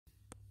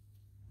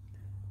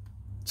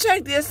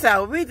Check this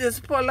out. We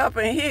just pull up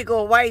and here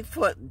go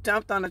Whitefoot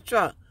jumped on the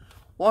truck.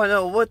 Wanna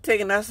know what's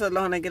taking us so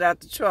long to get out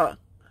the truck?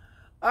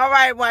 All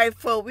right,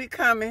 Whitefoot, we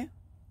coming.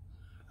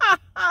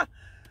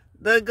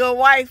 The good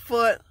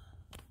Whitefoot.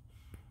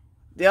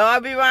 They all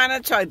be around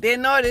the truck. They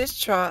know this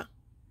truck.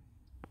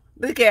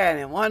 Look at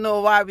him. Wanna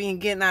know why we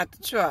ain't getting out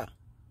the truck?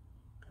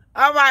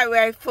 All right,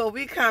 Whitefoot,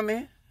 we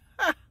coming.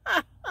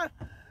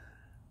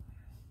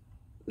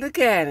 Look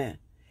at him.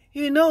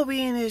 He know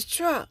we in his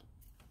truck.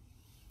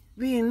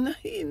 He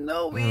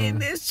know we in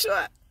this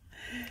truck.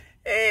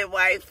 Hey,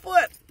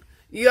 Whitefoot.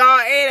 You all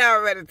ate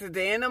already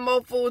today. Ain't no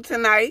more food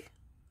tonight.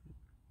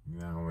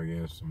 Now we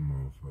get some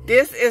more food.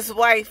 This is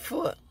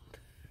Whitefoot.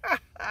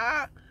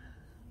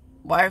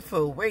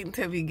 Whitefoot, wait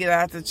until we get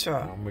out the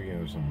truck. I'm gonna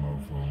get some more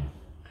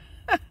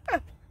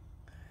food.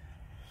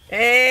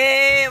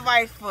 Hey,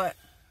 Whitefoot.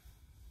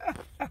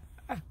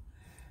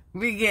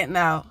 We getting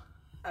out.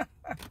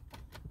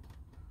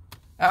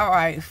 All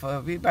right,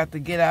 Foot. We about to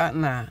get out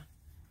now.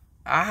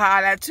 I'll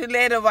holler at you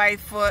later,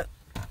 Whitefoot.